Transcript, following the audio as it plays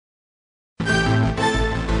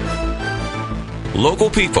Local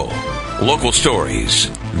people, local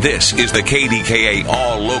stories. This is the KDKA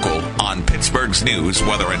All Local on Pittsburgh's news,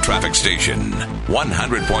 weather, and traffic station.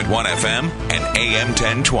 100.1 FM and AM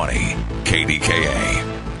 1020.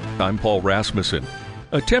 KDKA. I'm Paul Rasmussen.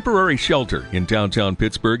 A temporary shelter in downtown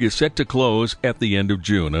Pittsburgh is set to close at the end of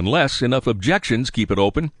June, unless enough objections keep it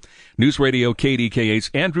open. NewsRadio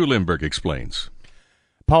KDKA's Andrew Limberg explains.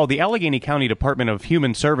 Paul, the Allegheny County Department of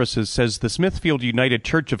Human Services says the Smithfield United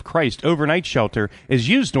Church of Christ overnight shelter is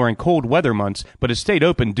used during cold weather months, but has stayed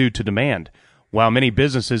open due to demand. While many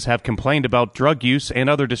businesses have complained about drug use and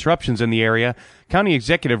other disruptions in the area, County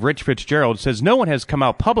Executive Rich Fitzgerald says no one has come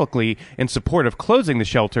out publicly in support of closing the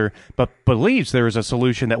shelter, but believes there is a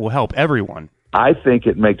solution that will help everyone. I think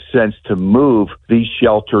it makes sense to move these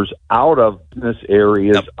shelters out of business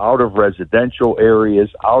areas, out of residential areas,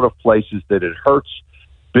 out of places that it hurts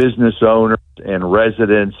business owners and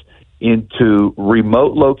residents, into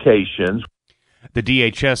remote locations. The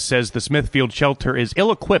DHS says the Smithfield shelter is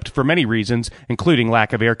ill-equipped for many reasons, including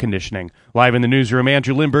lack of air conditioning. Live in the newsroom,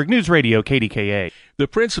 Andrew Limberg, NewsRadio KDKA. The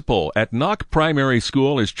principal at Knock Primary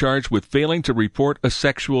School is charged with failing to report a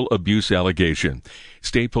sexual abuse allegation.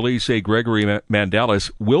 State police say Gregory Mandalis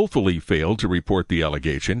willfully failed to report the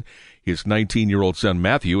allegation. His 19-year-old son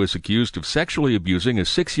Matthew is accused of sexually abusing a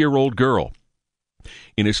 6-year-old girl.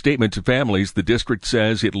 In a statement to families, the district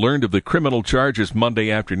says it learned of the criminal charges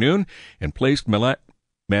Monday afternoon and placed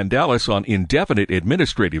Mandalis on indefinite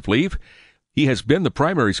administrative leave. He has been the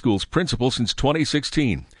primary school's principal since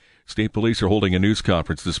 2016. State police are holding a news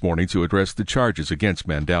conference this morning to address the charges against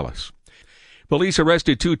Mandalis. Police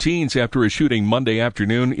arrested 2 teens after a shooting Monday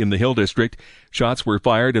afternoon in the Hill District. Shots were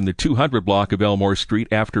fired in the 200 block of Elmore Street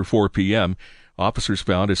after 4 p.m. Officers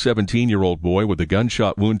found a 17-year-old boy with a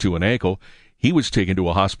gunshot wound to an ankle. He was taken to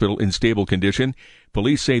a hospital in stable condition.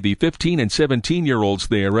 Police say the 15 and 17-year-olds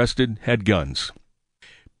they arrested had guns.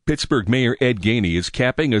 Pittsburgh Mayor Ed Gainey is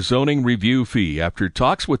capping a zoning review fee after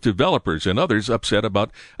talks with developers and others upset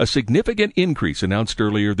about a significant increase announced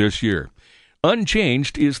earlier this year.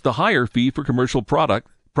 Unchanged is the higher fee for commercial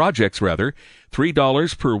projects, $3 per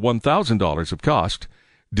 $1,000 of cost.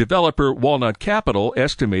 Developer Walnut Capital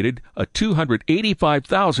estimated a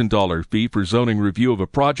 $285,000 fee for zoning review of a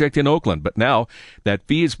project in Oakland, but now that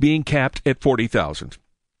fee is being capped at $40,000.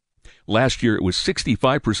 Last year it was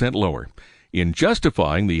 65% lower. In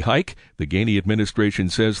justifying the hike, the Gainey administration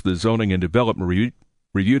says the Zoning and Development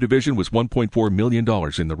Review Division was $1.4 million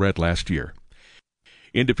in the red last year.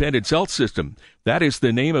 Independence Health System, that is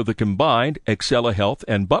the name of the combined Excella Health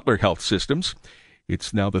and Butler Health systems.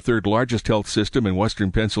 It's now the third largest health system in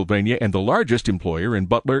western Pennsylvania and the largest employer in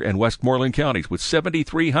Butler and Westmoreland counties with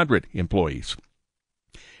 7,300 employees.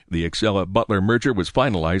 The Excella-Butler merger was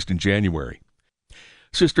finalized in January.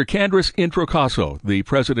 Sister Candace Introcaso, the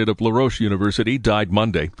president of La Roche University, died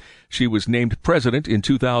Monday. She was named president in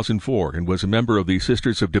 2004 and was a member of the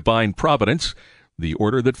Sisters of Divine Providence, the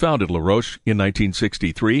order that founded La Roche in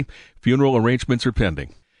 1963. Funeral arrangements are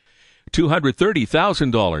pending.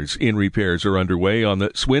 $230,000 in repairs are underway on the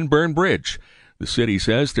Swinburne Bridge. The city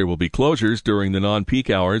says there will be closures during the non-peak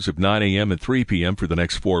hours of 9 a.m. and 3 p.m. for the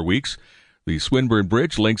next 4 weeks. The Swinburne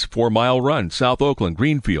Bridge links 4 Mile Run, South Oakland,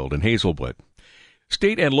 Greenfield, and Hazelwood.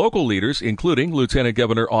 State and local leaders, including Lieutenant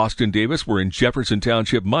Governor Austin Davis, were in Jefferson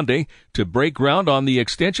Township Monday to break ground on the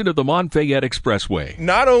extension of the Montfayette Expressway.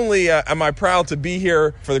 Not only am I proud to be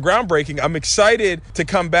here for the groundbreaking, I'm excited to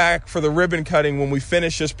come back for the ribbon cutting when we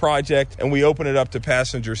finish this project and we open it up to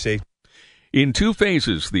passenger safety. In 2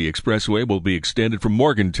 phases, the expressway will be extended from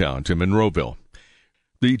Morgantown to Monroeville.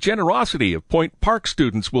 The generosity of Point Park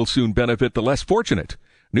students will soon benefit the less fortunate.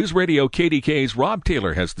 NewsRadio KDKA's Rob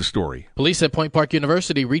Taylor has the story. Police at Point Park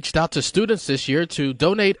University reached out to students this year to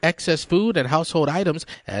donate excess food and household items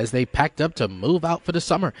as they packed up to move out for the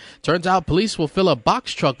summer. Turns out police will fill a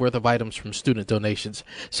box truck worth of items from student donations.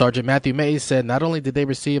 Sergeant Matthew Mays said not only did they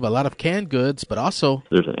receive a lot of canned goods, but also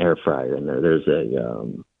there's an air fryer in there.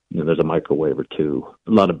 There's a microwave or 2. A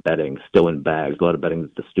lot of bedding still in bags. A lot of bedding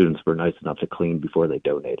that the students were nice enough to clean before they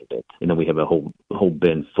donated it. And then we have a whole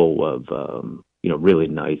bin full of really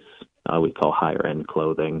nice, we call higher-end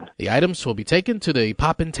clothing. The items will be taken to the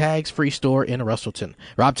Poppin' Tags Free Store in Russellton.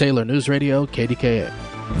 Rob Taylor, News Radio, KDKA.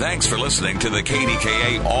 Thanks for listening to the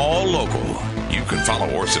KDKA All Local. You can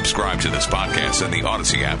follow or subscribe to this podcast in the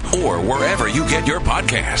Odyssey app or wherever you get your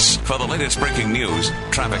podcasts. For the latest breaking news,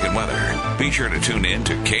 traffic, and weather, be sure to tune in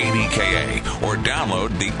to KDKA or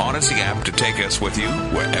download the Odyssey app to take us with you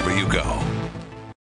wherever you go.